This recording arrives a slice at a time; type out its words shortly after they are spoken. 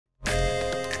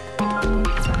Good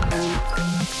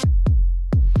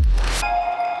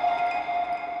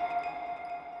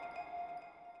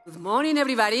morning,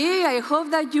 everybody. I hope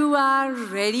that you are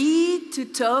ready to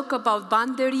talk about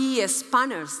boundary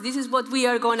spanners. This is what we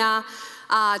are gonna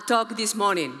talk this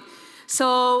morning.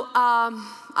 So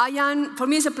for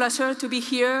me, it's a pleasure to be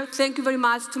here. Thank you very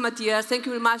much to Matthias. Thank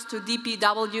you very much to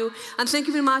DPW. And thank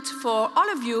you very much for all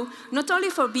of you, not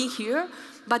only for being here,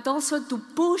 but also to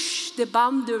push the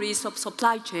boundaries of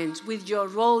supply chains with your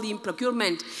role in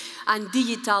procurement and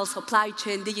digital supply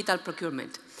chain, digital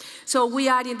procurement. So we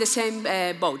are in the same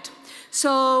boat.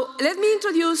 So let me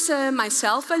introduce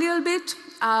myself a little bit.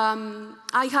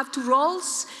 I have two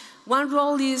roles. One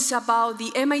role is about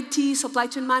the MIT Supply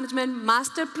Chain Management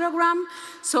Master Program.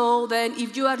 So then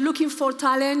if you are looking for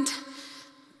talent,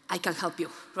 I can help you,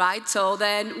 right? So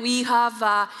then we have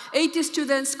 80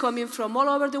 students coming from all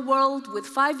over the world with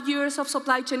 5 years of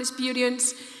supply chain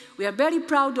experience. We are very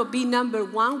proud of being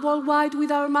 #1 worldwide with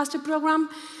our master program.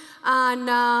 And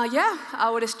yeah,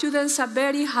 our students are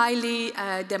very highly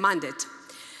demanded.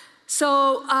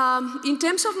 So in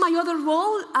terms of my other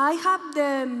role, I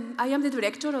am the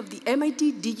director of the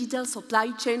MIT Digital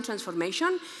Supply Chain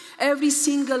Transformation. Every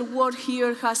single word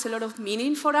here has a lot of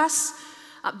meaning for us.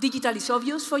 Digital is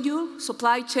obvious for you,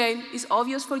 supply chain is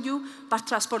obvious for you, but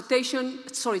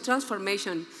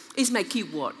transformation is my key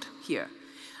word here.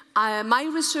 My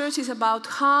research is about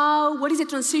what is the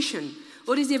transition?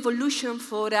 What is the evolution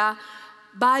for a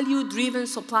value-driven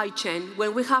supply chain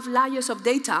when we have layers of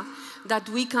data that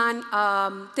we can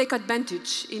take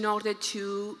advantage in order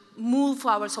to move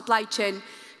our supply chain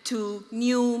to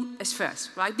new spheres,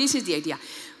 right? This is the idea.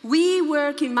 We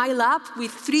work in my lab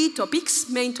with 3 topics,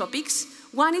 main topics.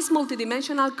 One is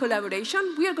multidimensional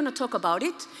collaboration. We are going to talk about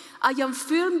it. I am a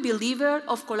firm believer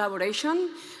of collaboration.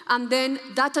 And then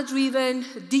data-driven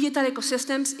digital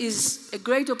ecosystems is a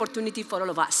great opportunity for all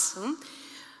of us.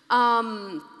 I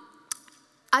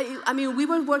mean, we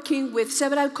were working with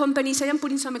several companies. I am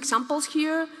putting some examples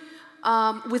here.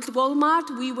 With Walmart,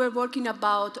 we were working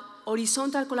about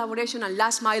horizontal collaboration and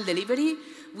last mile delivery.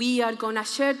 We are going to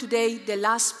share today their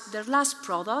last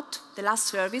product, the last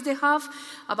service they have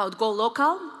about Go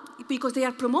Local, because they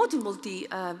are promoting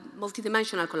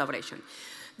multidimensional collaboration.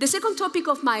 The second topic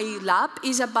of my lab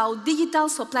is about digital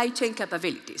supply chain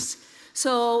capabilities.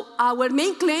 So our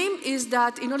main claim is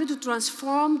that in order to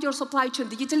transform your supply chain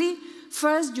digitally,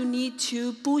 first you need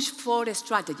to push for a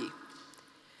strategy.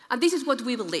 And this is what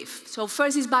we believe. So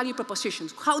first is value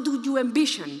propositions. How do you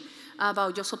envision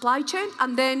about your supply chain?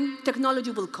 And then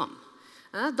technology will come.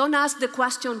 Don't ask the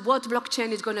question, what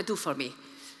blockchain is going to do for me?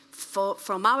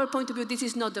 From our point of view, this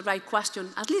is not the right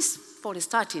question, at least for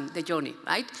starting the journey,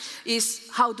 right? Is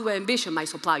how do I envision my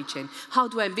supply chain? How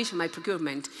do I envision my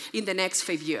procurement in the next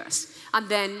 5 years? And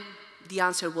then the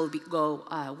answer will go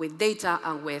with data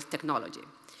and with technology.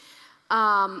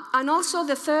 And also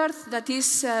the third, that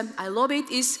is, I love it,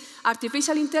 is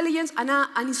artificial intelligence and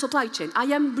in supply chain. I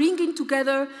am bringing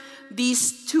together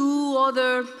these 2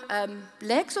 other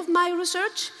legs of my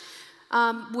research.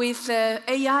 With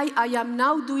AI, I am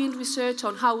now doing research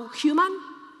on how human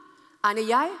and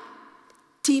AI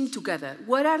team together.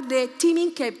 What are the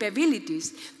teaming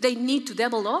capabilities they need to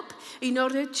develop in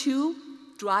order to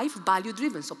drive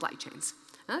value-driven supply chains?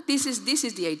 This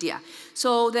is the idea.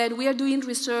 So then we are doing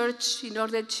research in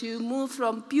order to move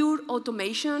from pure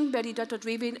automation, very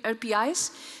data-driven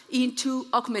RPIs, into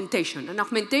augmentation. And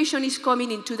augmentation is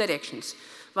coming in 2 directions,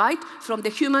 right? From the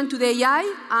human to the AI,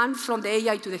 and from the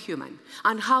AI to the human,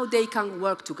 and how they can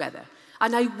work together.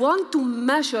 And I want to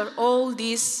measure all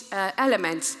these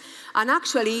elements. And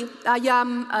actually, I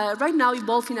am right now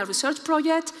involved in a research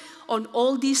project on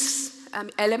all these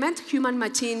elements,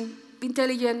 human-machine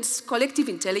intelligence, collective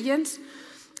intelligence,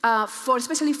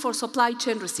 especially for supply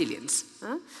chain resilience.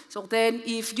 So then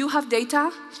if you have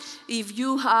data, if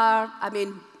you are,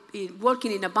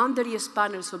 working in a boundary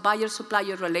spanner, so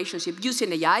buyer-supplier relationship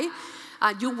using AI,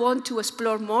 and you want to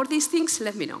explore more these things,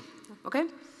 let me know, okay?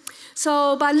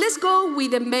 So, but let's go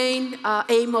with the main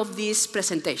aim of this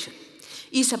presentation.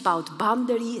 It's about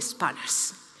boundary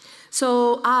spanners.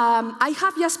 So I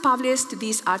have just published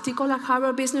this article at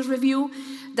Harvard Business Review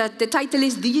that the title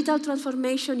is Digital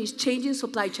Transformation is Changing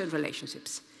Supply Chain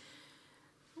Relationships.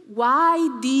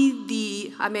 Why did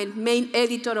the main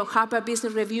editor of Harvard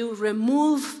Business Review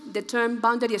remove the term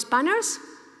boundary spanners?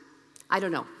 I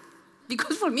don't know.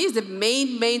 Because for me, it's the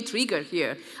main trigger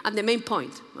here and the main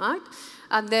point, right?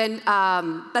 And then,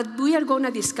 but we are going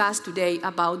to discuss today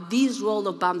about this role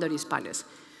of boundary spanners.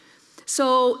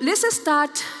 So let's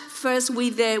start first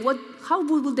with how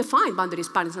we will define boundary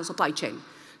spanners and supply chain.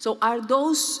 So are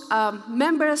those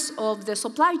members of the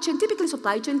supply chain, typically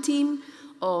supply chain team,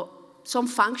 or some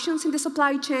functions in the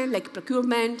supply chain, like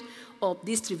procurement or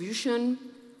distribution,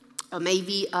 or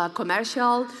maybe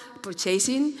commercial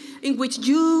purchasing, in which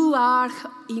you are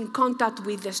in contact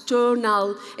with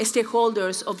external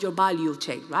stakeholders of your value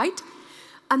chain, right?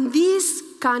 And this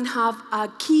can have a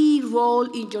key role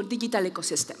in your digital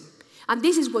ecosystem. And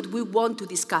this is what we want to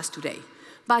discuss today.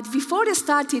 But before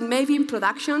starting, maybe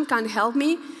introduction can help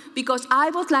me, because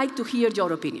I would like to hear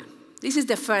your opinion. This is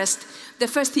the first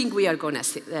thing we are going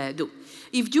to do.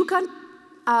 If you can,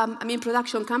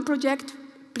 production can project,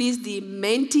 please, the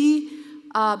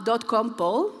menti.com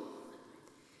poll.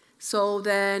 So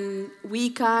then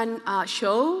we can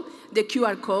show the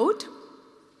QR code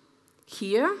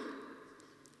here,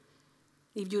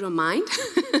 if you don't mind.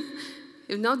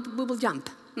 If not, we will jump.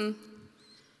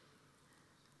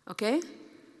 Okay?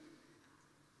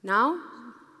 Now,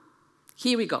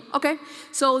 here we go. Okay,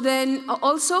 so then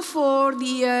also for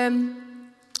the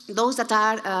those that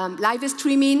are live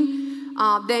streaming,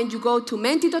 then you go to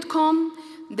menti.com,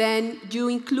 then you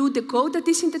include the code that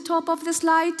is in the top of the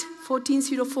slide,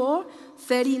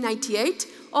 1404-3098,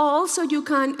 or also you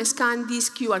can scan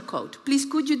this QR code. Please,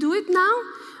 could you do it now?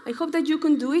 I hope that you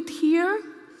can do it here.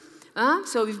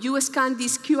 So if you scan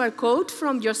this QR code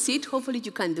from your seat, hopefully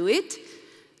you can do it.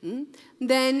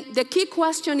 Then the key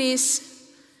question is,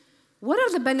 what are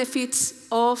the benefits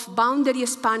of boundary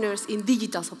spanners in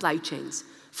digital supply chains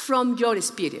from your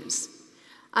experience?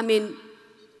 I mean,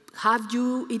 have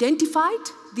you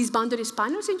identified these boundary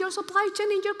spanners in your supply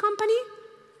chain in your company?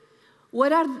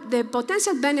 What are the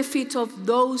potential benefits of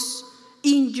those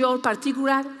in your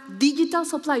particular digital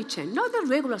supply chain? Not the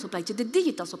regular supply chain, the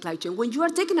digital supply chain, when you are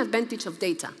taking advantage of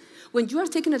data, when you are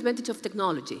taking advantage of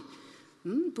technology,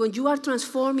 when you are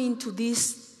transforming to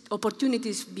these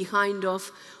opportunities behind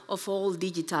of all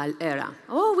digital era.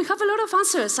 Oh, we have a lot of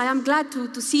answers. I am glad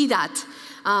to see that.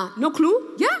 No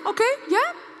clue? Yeah, okay,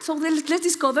 yeah. So let's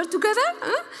discover together.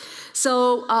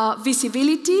 So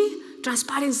visibility,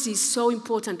 transparency is so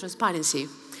important, transparency.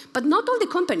 But not all the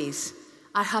companies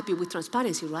are happy with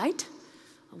transparency, right?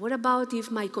 What about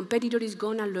if my competitor is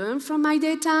going to learn from my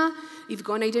data, if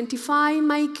going to identify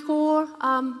my core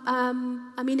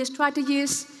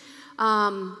strategies?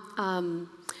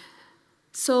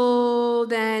 So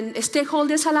then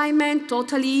stakeholders alignment,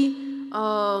 totally.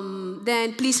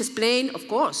 Then please explain, of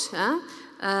course.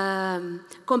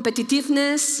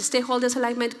 Competitiveness, stakeholders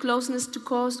alignment, closeness to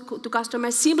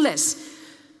customers, seamless.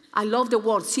 I love the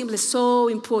word seamless, so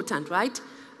important, right?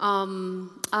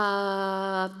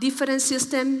 Different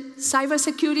system,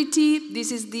 cybersecurity,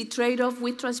 this is the trade-off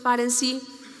with transparency.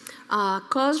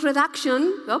 Cost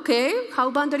reduction, okay, how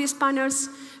boundary spanners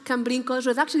can bring cost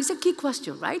reduction is a key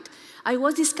question, right? I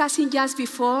was discussing just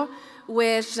before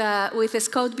with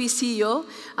Scout B CEO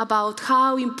about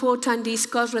how important is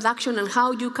cost reduction and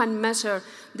how you can measure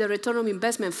the return on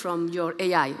investment from your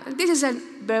AI. And this is a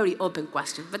very open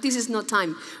question, but this is not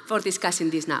time for discussing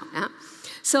this now.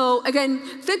 So again,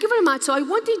 thank you very much. So I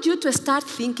wanted you to start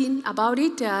thinking about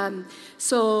it,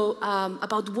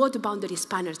 about what the boundary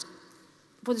spanners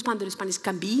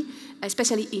can be,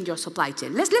 especially in your supply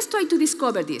chain. Let's try to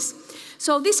discover this.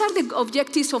 So these are the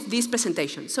objectives of this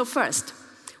presentation. So first,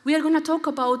 we are going to talk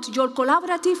about your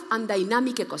collaborative and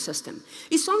dynamic ecosystem.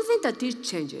 It's something that is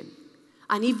changing.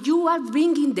 And if you are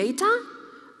bringing data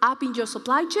up in your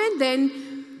supply chain, then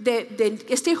the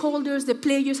stakeholders, the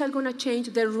players are going to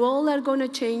change, their role are going to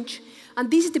change.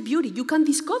 And this is the beauty. You can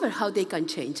discover how they can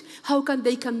change, how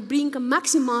they can bring a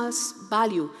maximized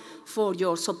value for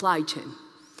your supply chain.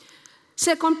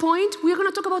 Second point, we're going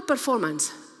to talk about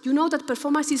performance. You know that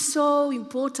performance is so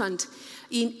important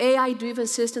in AI-driven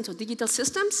systems or digital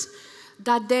systems,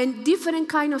 that then different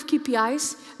kind of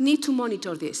KPIs need to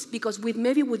monitor this, because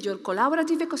maybe with your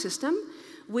collaborative ecosystem,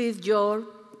 with your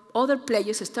other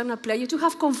players, external players, you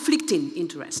have conflicting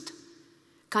interest.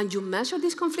 Can you measure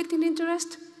this conflicting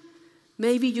interest?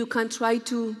 Maybe you can try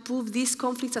to put these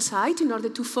conflicts aside in order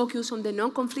to focus on the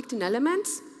non-conflicting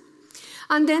elements.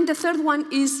 And then the third one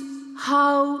is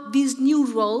how these new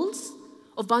roles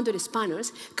of boundary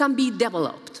spanners can be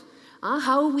developed.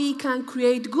 How we can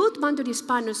create good boundary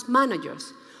spanners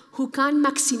managers who can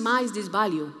maximize this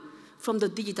value from the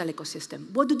digital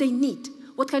ecosystem. What do they need?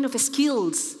 What kind of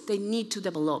skills they need to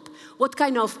develop? What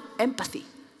kind of empathy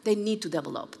they need to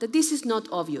develop? That this is not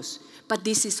obvious, but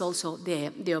this is also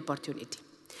the opportunity.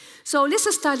 So let's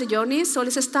start the journey. So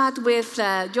let's start with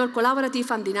your collaborative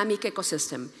and dynamic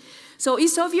ecosystem. So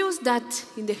it's obvious that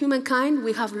in the humankind,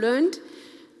 we have learned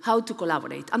how to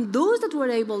collaborate. And those that were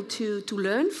able to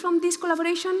learn from this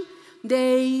collaboration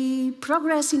they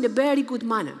progress in a very good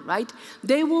manner, right?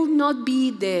 They will not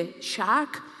be the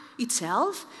shark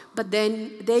itself, but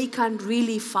then they can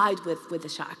really fight with the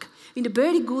shark in a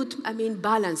very good,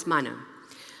 balanced manner.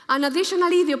 And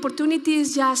additionally, the opportunity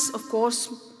is just, of course,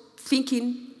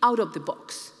 thinking out of the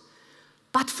box.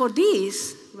 But for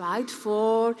this, right,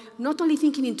 for not only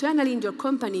thinking internally in your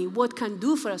company, what can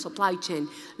do for a supply chain,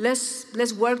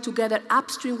 let's work together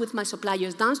upstream with my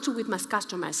suppliers, downstream with my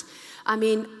customers,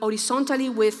 horizontally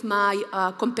with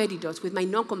my competitors, with my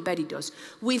non-competitors,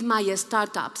 with my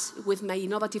startups, with my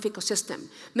innovative ecosystem,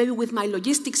 maybe with my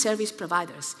logistics service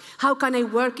providers. How can I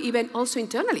work even also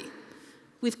internally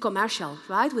with commercial,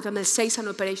 right, with sales and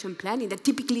operation planning that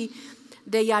typically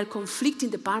they are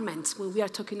conflicting departments when we are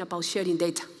talking about sharing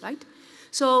data, right?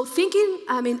 So thinking,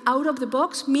 out of the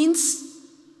box means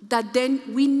that then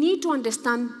we need to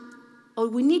understand, or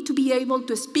we need to be able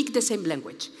to speak the same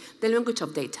language, the language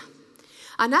of data.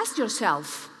 And ask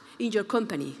yourself in your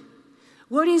company,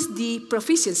 what is the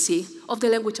proficiency of the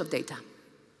language of data?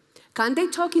 Can they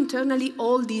talk internally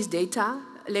all this data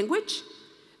language?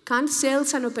 Can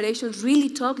sales and operations really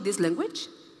talk this language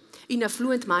in a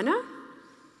fluent manner?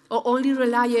 Or only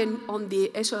relying on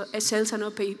the sales and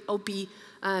OP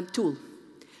tool?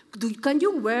 Can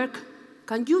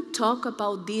you talk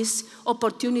about these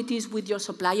opportunities with your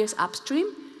suppliers upstream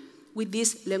with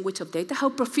this language of data? How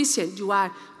proficient you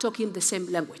are talking the same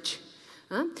language?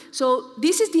 So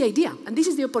this is the idea, and this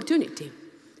is the opportunity.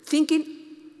 Thinking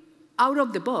out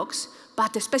of the box,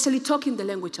 but especially talking the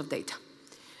language of data.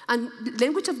 And the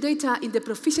language of data in the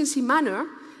proficiency manner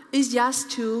is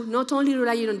just to not only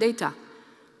rely on data,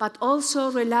 but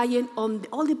also relying on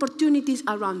all the opportunities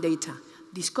around data,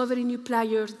 discovering new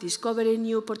players, discovering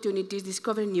new opportunities,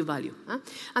 discovering new value.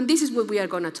 And this is what we are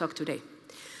going to talk today.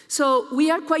 So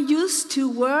we are quite used to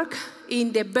work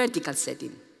in the vertical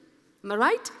setting. Am I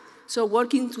right? So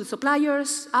working with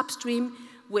suppliers upstream,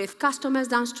 with customers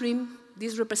downstream,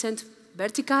 this represents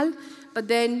vertical, but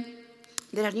then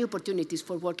there are new opportunities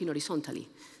for working horizontally.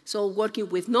 So working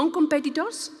with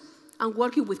non-competitors and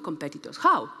working with competitors.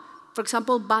 How? For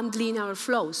example, bundling our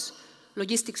flows,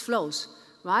 logistics flows,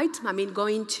 right?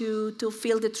 Going to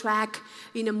fill the track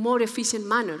in a more efficient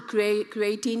manner,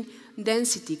 creating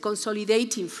density,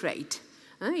 consolidating freight.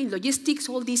 In logistics,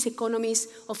 all these economies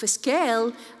of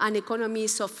scale and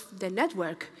economies of the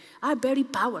network are very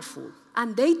powerful.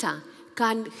 And data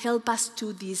can help us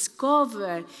to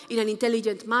discover in an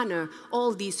intelligent manner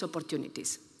all these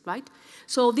opportunities, right?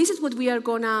 So this is what we are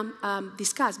going to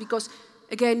discuss, because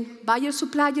again,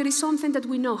 buyer-supplier is something that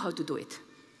we know how to do it.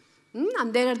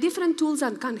 And there are different tools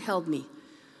that can help me.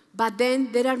 But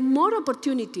then there are more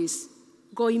opportunities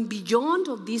going beyond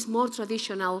of these more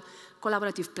traditional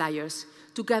collaborative players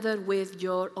together with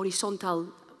your horizontal,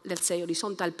 let's say,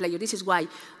 horizontal player. This is why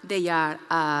they are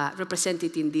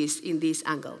represented in this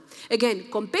angle. Again,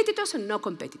 competitors and no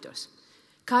competitors.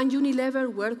 Can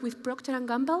Unilever work with Procter &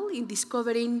 Gamble in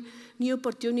discovering new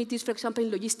opportunities, for example,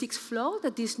 in logistics flow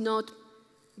that is not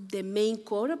the main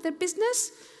core of their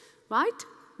business, right?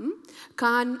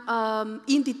 Can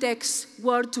Inditex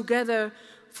work together,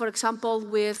 for example,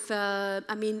 with a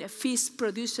fish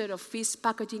producer or fish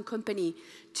packaging company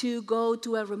to go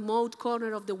to a remote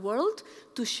corner of the world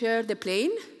to share the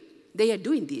plane? They are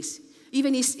doing this.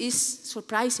 Even it's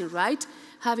surprising, right?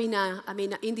 Having an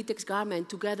Inditex garment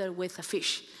together with a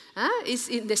fish. It's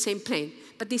in the same plane,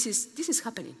 but this is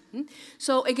happening.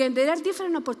 So again, there are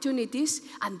different opportunities,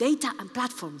 and data and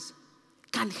platforms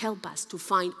can help us to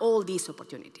find all these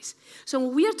opportunities. So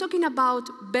when we are talking about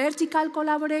vertical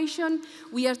collaboration,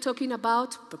 we are talking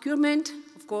about procurement,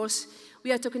 of course.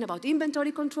 We are talking about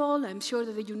inventory control. I'm sure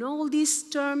that you know all these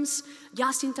terms: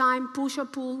 just-in-time, push or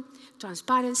pull,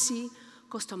 transparency,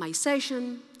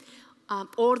 customization,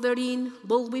 ordering,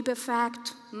 bullwhip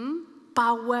effect,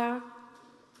 power.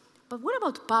 But what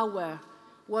about power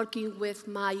working with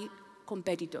my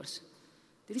competitors?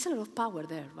 There is a lot of power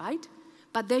there, right?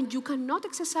 But then you cannot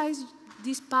exercise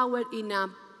this power in a,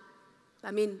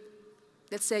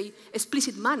 let's say,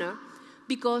 explicit manner,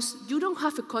 because you don't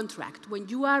have a contract when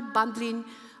you are bundling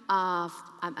a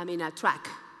track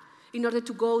in order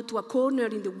to go to a corner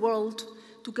in the world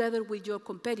together with your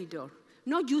competitor,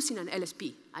 not using an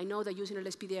LSP. I know that using an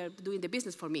LSP, they are doing the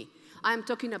business for me. I am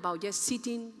talking about just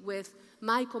sitting with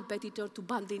my competitor to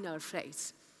bundling our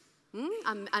freights.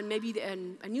 And maybe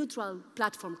a neutral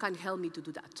platform can help me to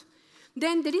do that.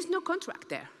 Then there is no contract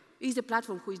there. It's the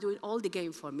platform who is doing all the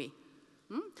game for me.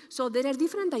 So there are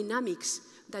different dynamics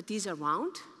that is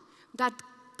around that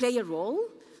play a role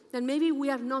that maybe we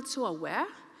are not so aware,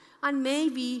 And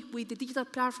maybe with the digital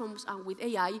platforms and with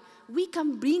AI, we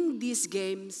can bring these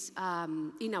games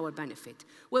in our benefit.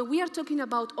 When we are talking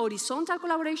about horizontal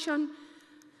collaboration,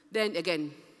 then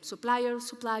again, supplier,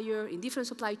 in different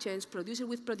supply chains, producer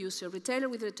with producer, retailer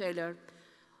with retailer,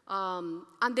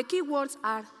 and the key words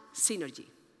are synergy.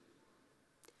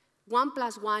 1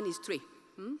 + 1 is 3.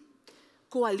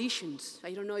 Coalitions.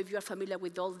 I don't know if you are familiar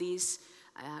with all these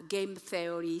game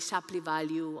theory, supply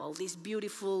value, all these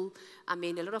beautiful, I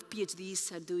mean, a lot of PhDs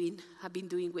have been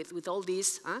doing with all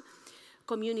this.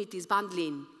 Communities,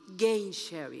 bundling, gain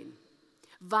sharing,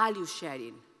 value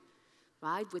sharing,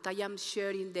 right? With I am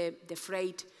sharing the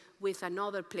freight with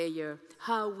another player,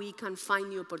 how we can find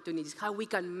new opportunities, how we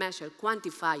can measure,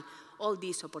 quantify all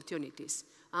these opportunities.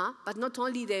 But not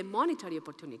only the monetary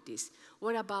opportunities.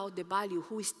 What about the value?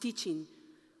 Who is teaching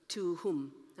to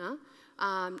whom?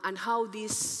 And how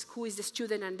who is the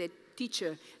student and the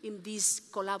teacher in this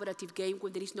collaborative game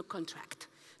when there is no contract?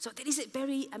 So there is a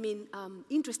very,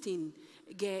 interesting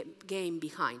game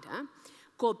behind.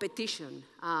 Competition.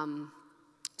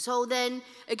 So then,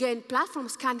 again,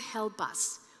 platforms can help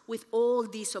us with all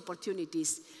these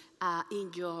opportunities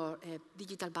in your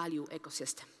digital value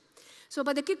ecosystem. So,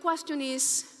 but the key question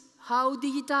is how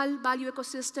digital value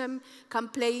ecosystem can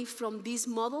play from these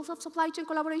models of supply chain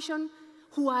collaboration.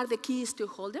 Who are the key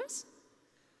stakeholders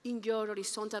in your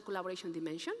horizontal collaboration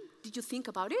dimension? Did you think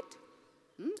about it?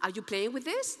 Are you playing with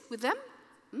them?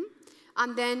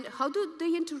 And then how do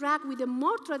they interact with the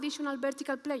more traditional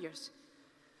vertical players?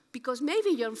 Because maybe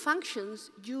your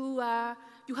functions, you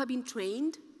have been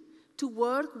trained to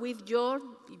work with if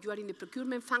you are in the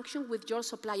procurement function, with your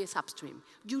suppliers upstream.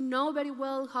 You know very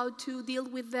well how to deal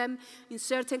with them in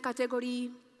certain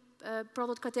category,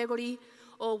 product category,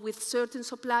 or with certain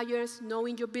suppliers,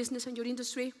 knowing your business and your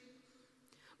industry.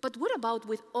 But what about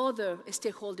with other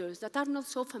stakeholders that are not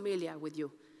so familiar with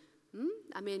you?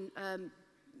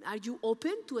 Are you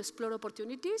open to explore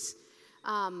opportunities?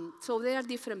 So there are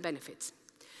different benefits.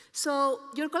 So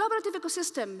your collaborative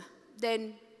ecosystem,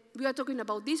 then we are talking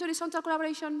about this horizontal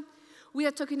collaboration. We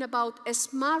are talking about a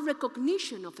smart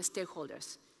recognition of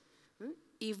stakeholders.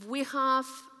 If we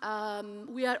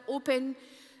are open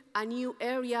a new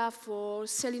area for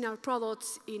selling our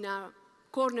products in a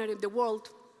corner of the world,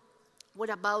 what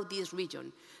about this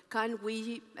region? Can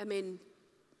we,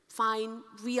 find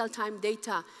real-time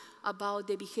data about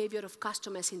the behavior of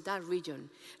customers in that region?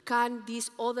 Can this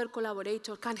other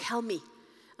collaborator help me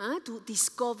to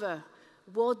discover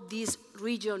what this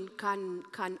region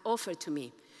can offer to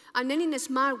me? And then in a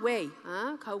smart way,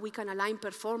 how we can align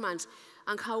performance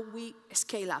and how we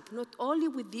scale up, not only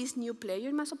with this new player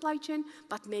in my supply chain,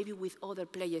 but maybe with other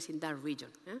players in that region.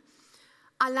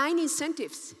 Align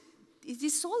incentives. This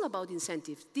is all about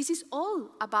incentives. This is all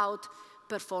about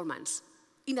performance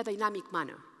in a dynamic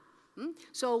manner.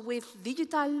 So with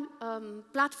digital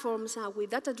platforms and with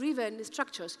data-driven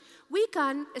structures, we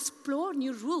can explore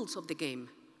new rules of the game.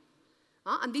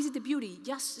 And this is the beauty.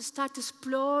 Just start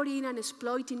exploring and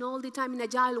exploiting all the time in an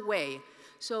agile way.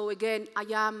 So again, I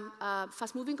am a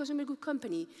fast-moving consumer goods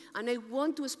company, and I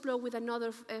want to explore with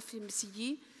another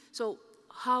FMCG, so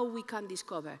how we can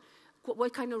discover,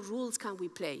 what kind of rules can we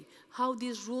play, how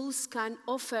these rules can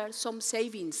offer some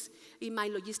savings in my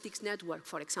logistics network,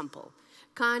 for example.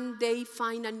 Can they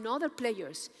find another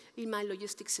players in my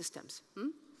logistics systems?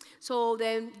 So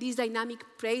then this dynamic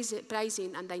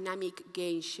pricing and dynamic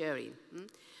gain sharing.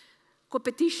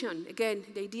 Competition, again,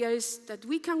 the idea is that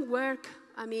we can work,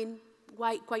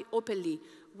 quite openly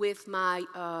with my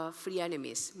free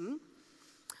enemies.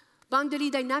 Boundary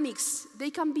dynamics, they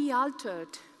can be altered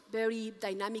very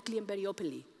dynamically and very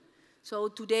openly. So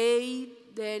today,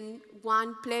 then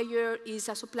one player is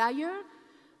a supplier,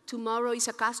 tomorrow is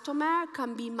a customer,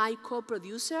 can be my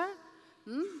co-producer.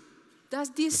 Does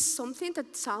this something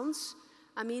that sounds,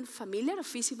 familiar or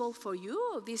feasible for you?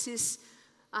 Or this is,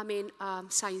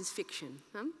 science fiction?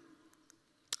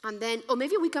 And then, or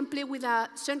maybe we can play with a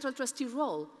central trustee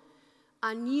role,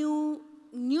 a new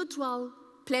neutral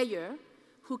player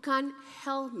who can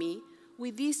help me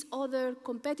with this other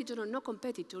competitor or no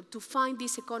competitor to find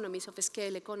these economies of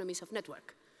scale, economies of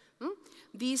network.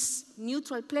 This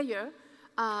neutral player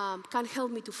can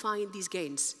help me to find these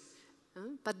gains.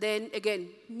 But then, again,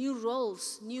 new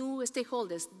roles, new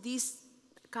stakeholders, these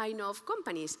kind of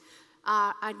companies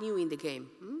are new in the game.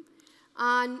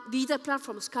 And digital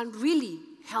platforms can really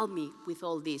help me with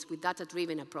all this, with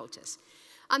data-driven approaches.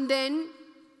 And then,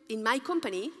 in my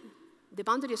company, the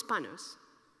boundary spanners,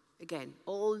 again,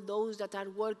 all those that are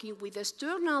working with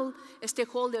external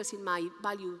stakeholders in my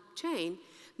value chain,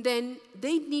 then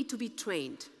they need to be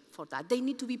trained for that. They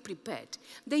need to be prepared.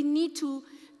 They need to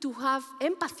to have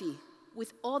empathy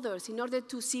with others in order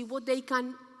to see what they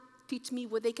can teach me,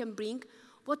 what they can bring,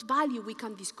 what value we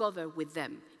can discover with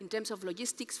them in terms of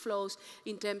logistics flows,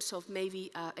 in terms of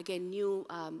maybe, again, new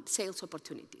sales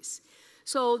opportunities.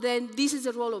 So then this is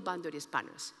the role of boundary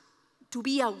spanners, to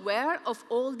be aware of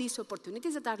all these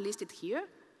opportunities that are listed here,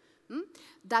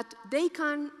 that they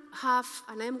can have,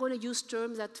 and I'm going to use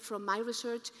terms that from my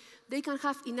research, they can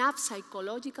have enough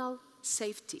psychological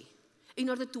safety in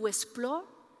order to explore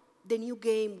the new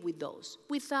game with those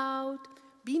without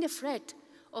being afraid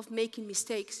of making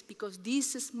mistakes, because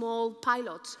these small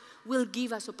pilots will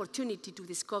give us opportunity to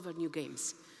discover new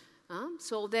games.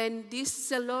 So then this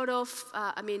is a lot of,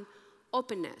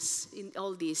 openness in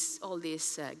all this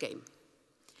game.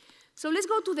 So let's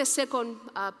go to the second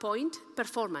point,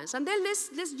 performance. And then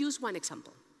let's use one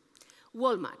example.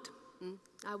 Walmart.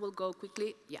 I will go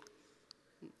quickly. Yeah.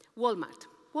 Walmart.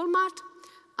 Walmart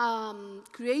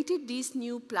created this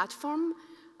new platform.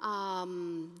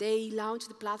 They launched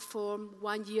the platform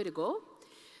 1 year ago.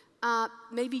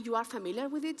 Maybe you are familiar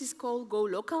with it. It's called Go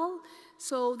Local.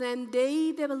 So then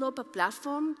they develop a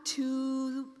platform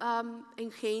to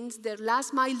enhance their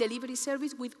last mile delivery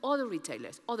service with other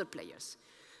retailers, other players.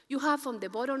 You have on the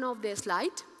bottom of the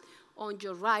slide, on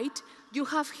your right, you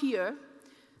have here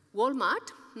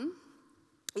Walmart,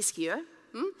 is here,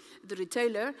 the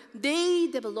retailer. They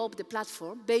developed the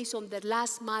platform based on their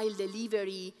last mile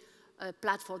delivery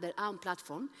platform, their own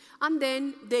platform, and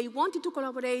then they wanted to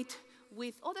collaborate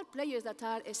with other players that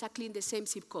are exactly in the same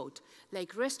zip code,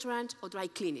 like restaurant or dry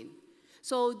cleaning.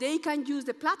 So they can use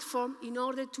the platform in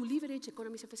order to leverage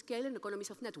economies of scale and economies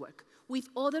of network with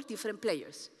other different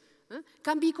players.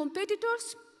 Can be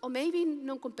competitors, or maybe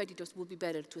non-competitors would be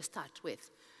better to start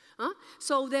with.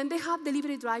 So then they have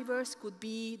delivery drivers, could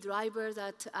be drivers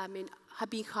that have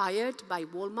been hired by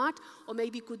Walmart, or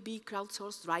maybe could be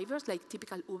crowdsourced drivers, like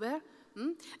typical Uber,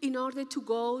 in order to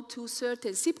go to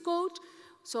certain zip code.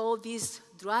 So this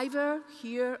driver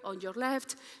here on your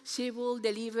left, she will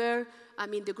deliver,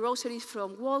 the groceries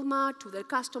from Walmart to their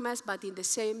customers, but in the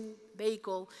same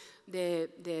vehicle, the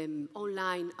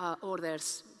online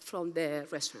orders from the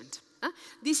restaurant.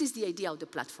 This is the idea of the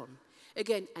platform.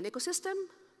 Again, an ecosystem,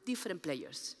 different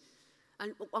players.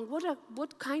 And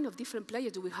what kind of different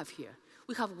players do we have here?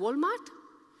 We have Walmart,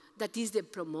 that is the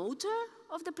promoter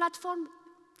of the platform.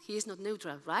 He is not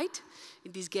neutral, right,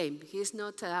 in this game. He is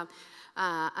not, a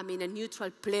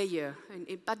neutral player.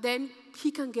 But then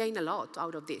he can gain a lot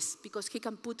out of this, because he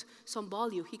can put some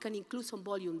volume, he can include some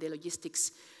volume in the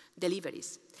logistics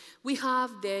deliveries. We have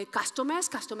the customers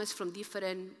from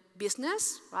different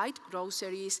business, right?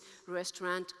 Groceries,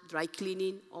 restaurant, dry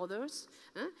cleaning, others.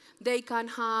 They can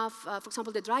have, for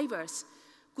example, the drivers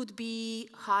could be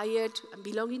hired and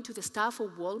belonging to the staff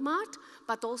of Walmart,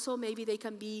 but also maybe they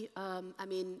can be,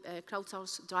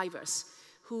 crowdsourced drivers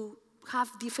who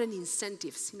have different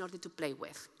incentives in order to play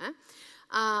with.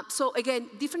 So again,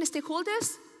 different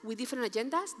stakeholders with different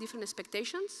agendas, different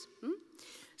expectations.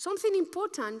 Something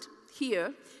important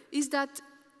here is that,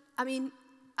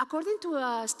 according to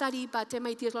a study by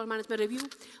MIT's Law Management Review,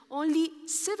 only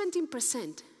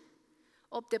 17%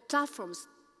 of the platforms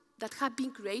that have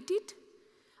been created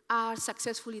are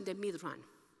successful in the mid-run.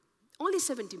 Only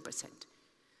 17%.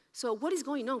 So what is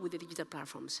going on with the digital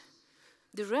platforms?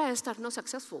 The rest are not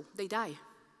successful, they die.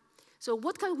 So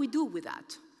what can we do with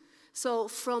that? So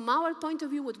from our point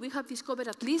of view, what we have discovered,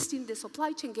 at least in the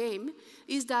supply chain game,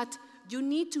 is that you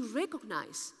need to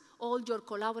recognize all your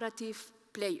collaborative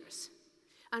players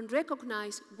and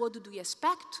recognize what do we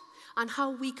expect and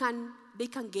how they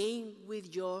can gain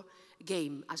with your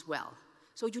game as well.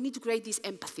 So you need to create this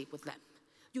empathy with them.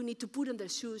 You need to put on their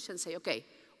shoes and say, okay,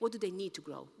 what do they need to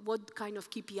grow? What kind of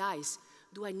KPIs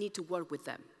do I need to work with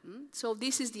them? So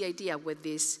this is the idea with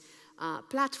this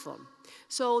platform.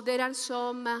 So there are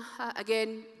some,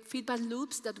 again, feedback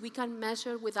loops that we can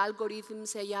measure with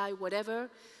algorithms, AI, whatever.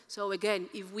 So again,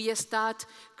 if we start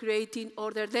creating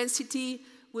order density,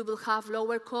 we will have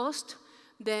lower cost.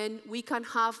 Then we can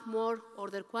have more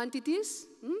order quantities.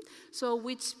 So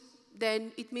which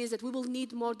then it means that we will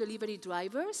need more delivery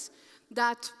drivers,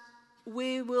 that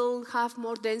we will have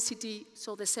more density,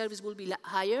 so the service will be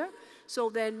higher. So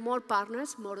then more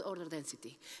partners, more order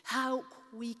density. How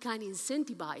we can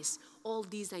incentivize all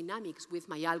these dynamics with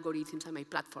my algorithms and my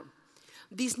platform.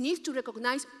 This needs to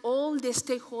recognize all the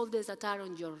stakeholders that are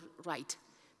on your right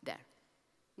there.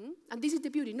 And this is the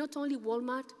beauty, not only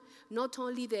Walmart, not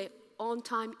only the on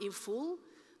time in full,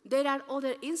 there are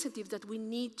other incentives that we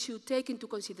need to take into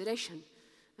consideration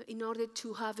in order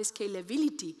to have a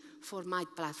scalability for my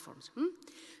platforms.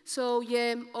 So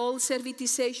yeah, all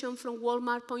servitization from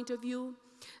Walmart point of view,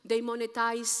 They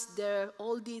monetize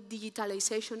all the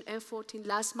digitalization effort in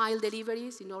last mile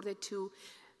deliveries in order to,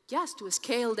 yes, to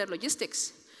scale their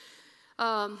logistics.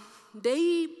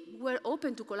 They were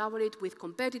open to collaborate with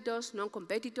competitors,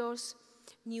 non-competitors,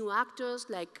 new actors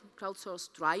like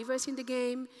crowdsourced drivers in the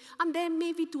game, and then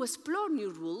maybe to explore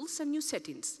new rules and new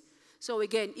settings. So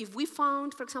again, if we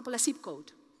found, for example, a zip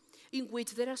code in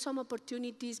which there are some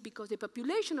opportunities because the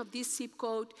population of this zip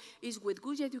code is with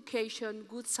good education,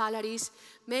 good salaries,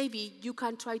 maybe you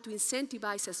can try to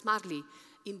incentivize smartly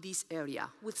in this area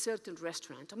with certain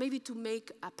restaurants, or maybe to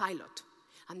make a pilot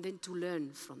and then to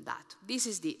learn from that. This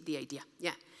is the idea,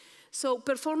 yeah. So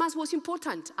performance was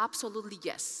important, absolutely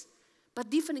yes, but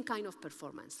different kind of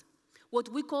performance. What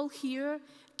we call here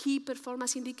key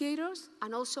performance indicators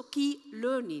and also key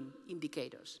learning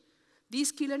indicators.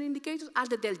 These key learning indicators are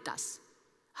the deltas,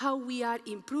 how we are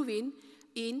improving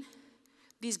in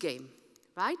this game,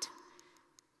 right?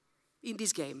 In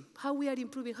this game, how we are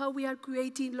improving, how we are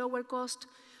creating lower cost,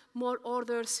 more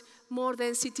orders, more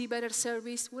density, better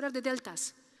service. What are the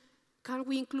deltas? Can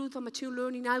we include a machine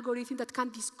learning algorithm that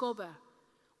can discover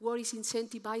what is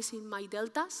incentivizing my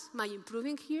deltas, my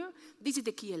improving here? This is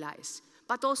the key LIs,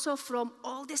 but also from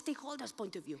all the stakeholders'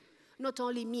 point of view. Not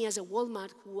only me as a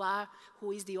Walmart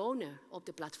who is the owner of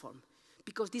the platform,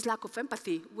 because this lack of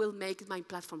empathy will make my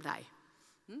platform die.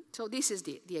 So this is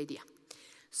the idea.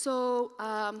 So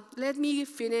let me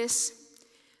finish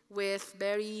with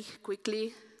very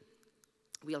quickly,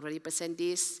 we already present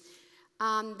this,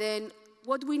 and then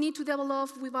what we need to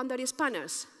develop with boundary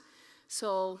spanners.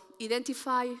 So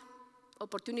identify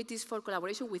opportunities for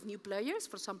collaboration with new players.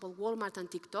 For example, Walmart and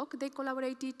TikTok, they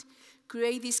collaborated,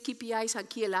 create these KPIs and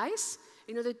KLIs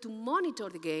in order to monitor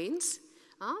the gains.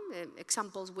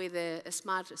 Examples with a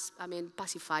smart,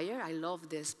 pacifier, I love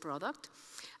this product.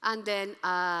 And then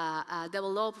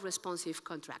develop responsive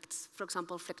contracts. For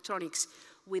example, Flextronics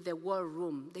with the War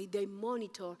Room. They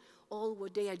monitor all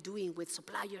what they are doing with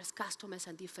suppliers, customers,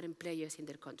 and different players in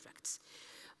their contracts.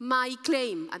 My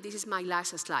claim, and this is my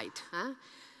last slide,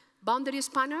 boundary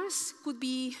spanners could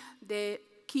be the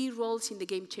key roles in the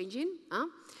game changing,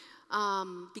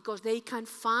 because they can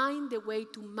find the way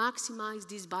to maximize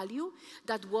this value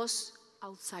that was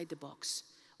outside the box.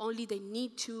 Only they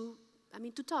need to,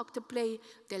 to play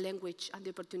the language and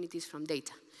the opportunities from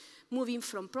data. Moving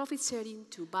from profit sharing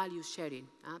to value sharing.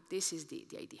 This is the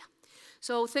idea.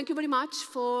 So thank you very much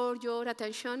for your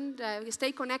attention.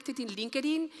 Stay connected in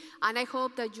LinkedIn, and I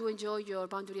hope that you enjoy your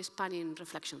boundary spanning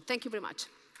reflection. Thank you very much.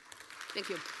 Thank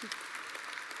you.